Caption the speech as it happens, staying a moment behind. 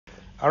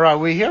All right,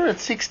 we're here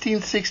at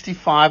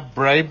 1665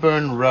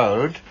 Braeburn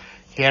Rd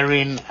here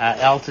in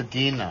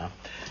Altadena.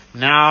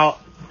 Now,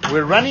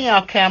 we're running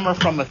our camera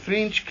from a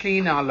 3-inch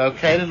cleanout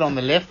located on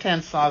the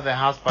left-hand side of the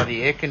house by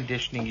the air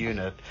conditioning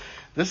unit.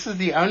 This is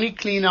the only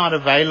cleanout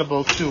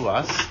available to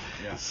us.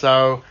 Yeah.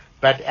 So,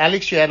 but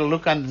Alex, you had a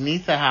look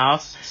underneath the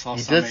house.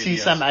 You did see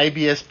ABS. some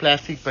ABS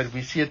plastic, but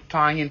we see it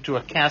tying into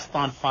a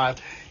cast-iron pipe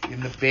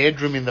in the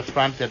bedroom in the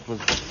front that was,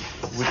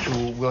 which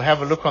we'll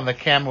have a look on the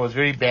camera, was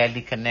very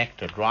badly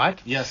connected, right?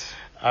 Yes.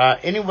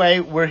 Anyway,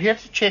 we're here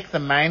to check the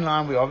main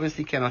line. We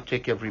obviously cannot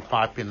check every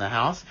pipe in the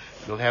house.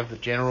 We'll have the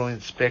general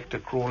inspector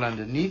crawl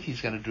underneath. He's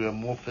going to do a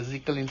more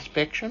physical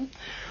inspection.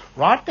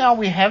 Right now,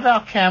 we have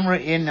our camera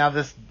in. Now,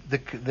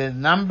 the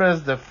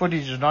numbers, the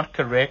footage is not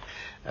correct.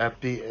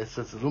 It's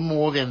a little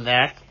more than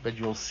that, but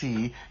you'll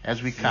see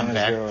as we come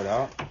back. Zero it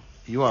out.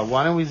 You are.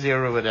 Why don't we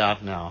zero it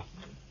out now?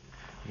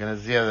 We're going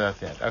to zero out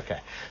that. Okay.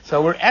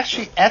 So we're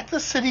actually at the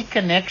city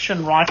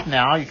connection right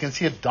now. You can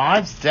see it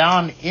dives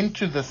down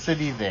into the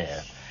city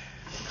there.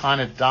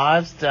 Kind of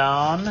dives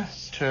down,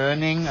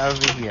 turning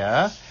over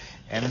here.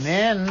 And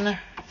then,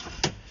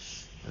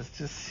 let's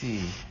just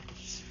see.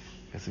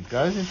 Because it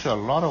goes into a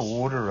lot of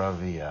water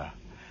over here.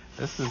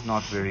 This is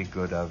not very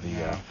good over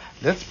here.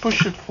 Let's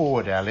push it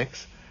forward,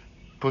 Alex.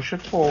 Push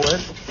it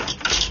forward.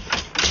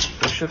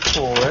 Push it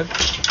forward.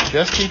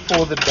 Just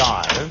before the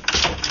dive.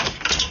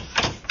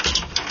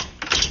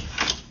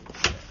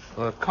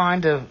 Well,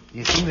 kind of,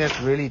 you think that's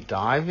really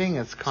diving?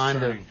 It's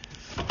kind of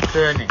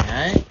turning,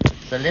 eh?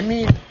 So let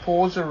me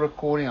pause the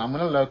recording. I'm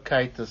going to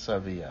locate this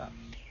over here.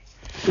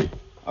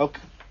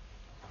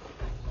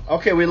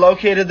 Okay, we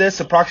located this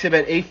approximately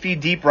about 8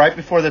 feet deep right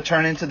before the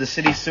turn into the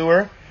city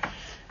sewer.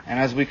 And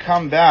as we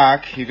come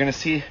back, you're going to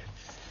see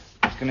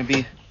there's going to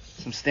be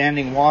some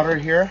standing water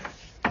here.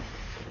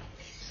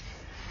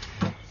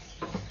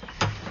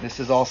 This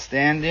is all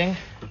standing.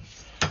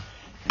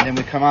 And then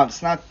we come out.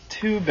 It's not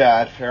too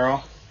bad,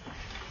 Farrell.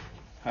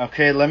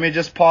 Okay, let me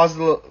just pause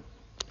the little.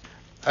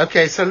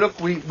 Okay, so look,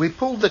 we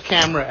pulled the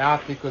camera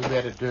out because we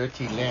had a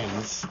dirty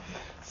lens.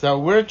 So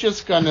we're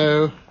just going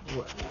to,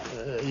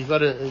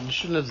 you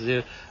shouldn't have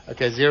zeroed.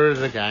 Okay, zero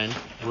it again.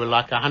 We're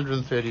like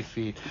 130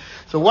 feet.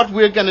 So what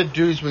we're going to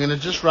do is we're going to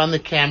just run the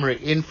camera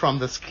in from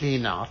this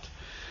clean out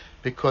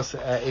because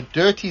it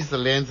dirties the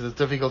lens and it's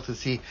difficult to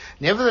see.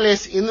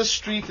 Nevertheless, in the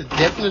street, it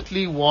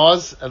definitely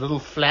was a little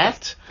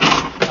flat.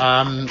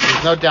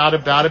 There's no doubt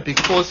about it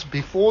because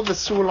before the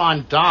sewer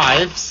line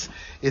dives,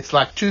 it's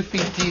like 2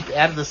 feet deep.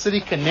 Out of the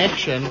city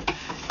connection,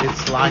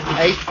 it's like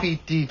 8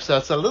 feet deep. So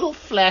it's a little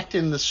flat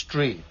in the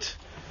street.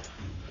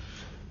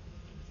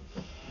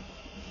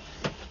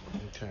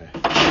 Okay.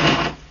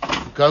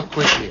 Go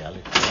quickly,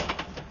 Alex.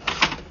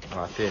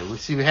 Right there. We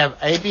see we have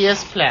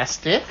ABS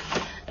plastic.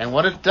 And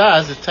what it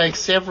does, it takes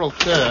several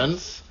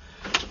turns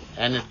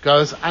and it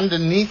goes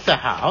underneath the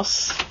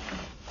house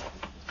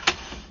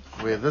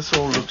where this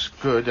all looks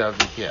good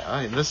over here.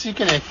 And this, you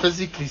can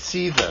physically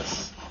see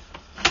this.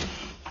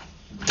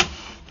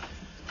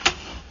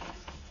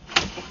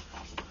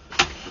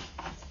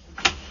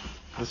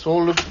 This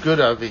all looks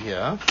good over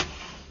here.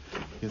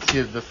 You can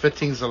see the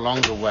fittings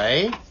along the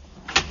way.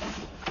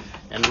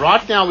 And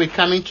right now we're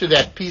coming to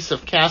that piece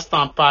of cast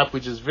iron pipe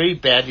which is very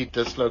badly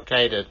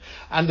dislocated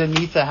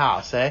underneath the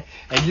house, eh?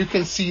 And you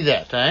can see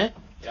that, eh?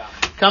 Yeah.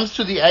 Comes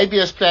to the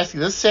ABS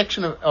plastic. This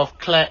section of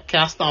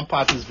cast iron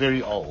pipe is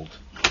very old.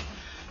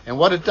 And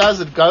what it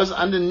does, it goes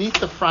underneath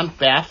the front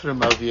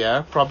bathroom over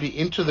here, probably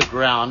into the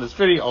ground. It's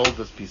very old,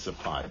 this piece of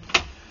pipe.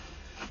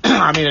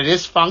 I mean, it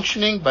is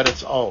functioning, but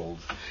it's old.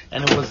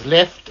 And it was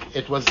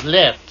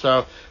left.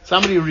 So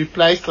somebody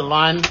replaced the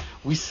line.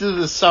 We see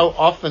this so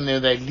often there,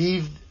 they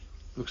leave,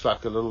 looks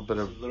like a little bit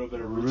of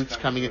roots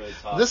coming in.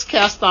 This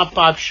cast iron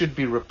pipe should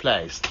be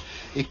replaced.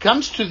 It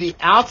comes to the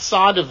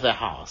outside of the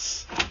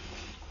house,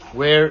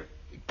 where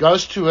it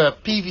goes to a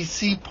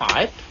PVC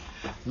pipe,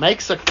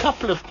 makes a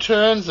couple of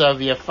turns over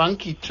here,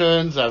 funky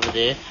turns over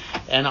there,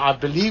 and I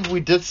believe we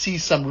did see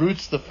some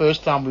roots the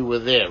first time we were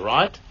there,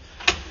 right?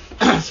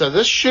 So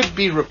this should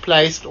be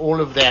replaced, all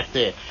of that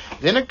there.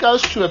 Then it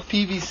goes to a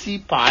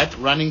PVC pipe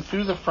running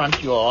through the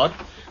front yard,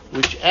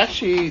 which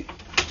actually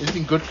is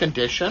in good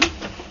condition.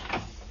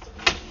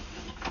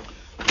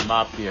 There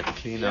might be a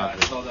clean out. I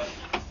saw that.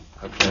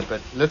 Okay,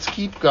 but let's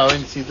keep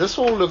going. See, this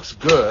all looks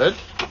good.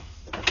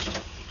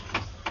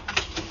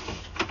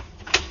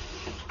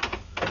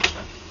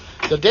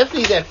 So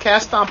definitely that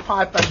cast iron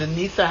pipe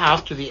underneath the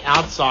house to the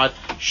outside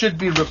should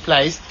be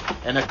replaced,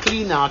 and a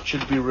clean out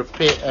should be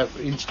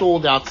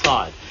installed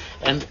outside.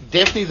 And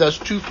definitely those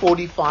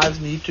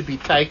 245s need to be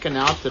taken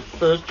out, the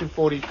first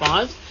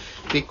 245s,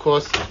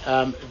 because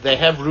they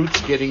have roots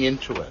getting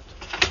into it.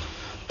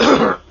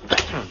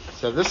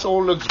 So this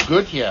all looks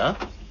good here.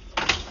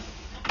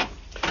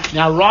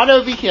 Now right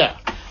over here,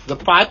 the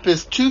pipe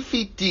is 2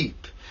 feet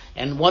deep,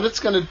 and what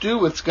it's going to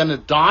do, it's going to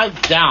dive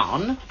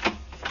down,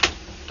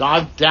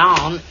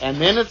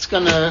 and then it's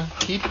going to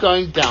keep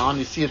going down.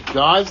 You see it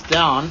dives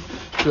down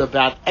to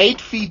about 8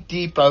 feet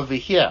deep over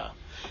here.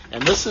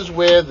 And this is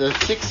where the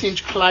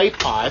 6-inch clay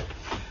pipe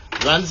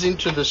runs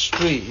into the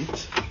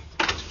street.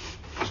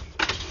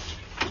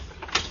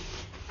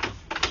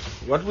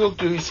 What we'll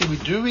do, you see,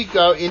 we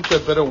go into a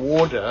bit of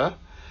water.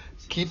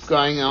 Keep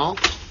going out.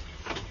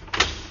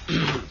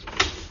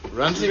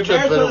 Runs into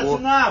a bit of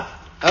water.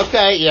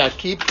 Okay, yeah,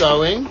 keep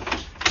going.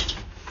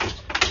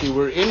 See,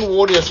 we're in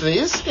water, so there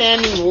is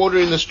standing water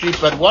in the street,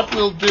 but what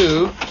we'll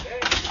do,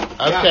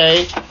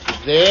 okay,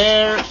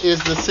 there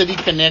is the city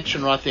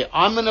connection right there.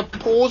 I'm going to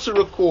pause the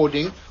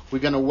recording. We're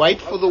going to wait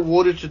for the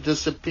water to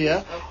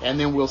disappear, and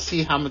then we'll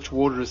see how much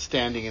water is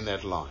standing in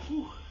that line.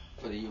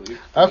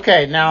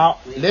 Okay, now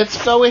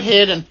let's go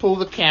ahead and pull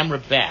the camera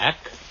back.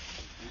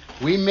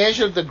 We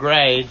measured the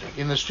grade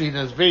in the street, and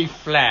it's very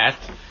flat,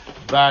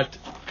 but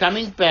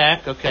coming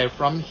back, okay,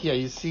 from here,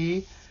 you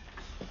see,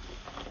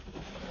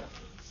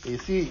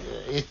 it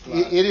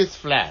is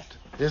flat.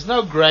 There's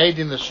no grade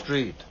in the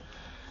street,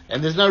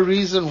 and there's no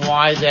reason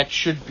why that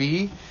should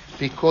be,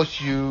 because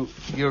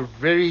you're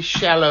very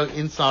shallow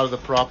inside of the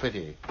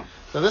property.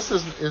 So this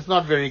is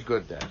not very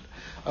good then.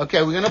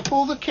 Okay, we're going to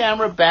pull the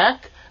camera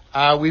back.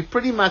 We've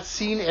pretty much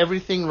seen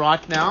everything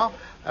right now.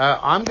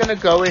 I'm going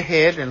to go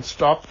ahead and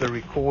stop the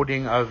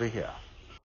recording over here.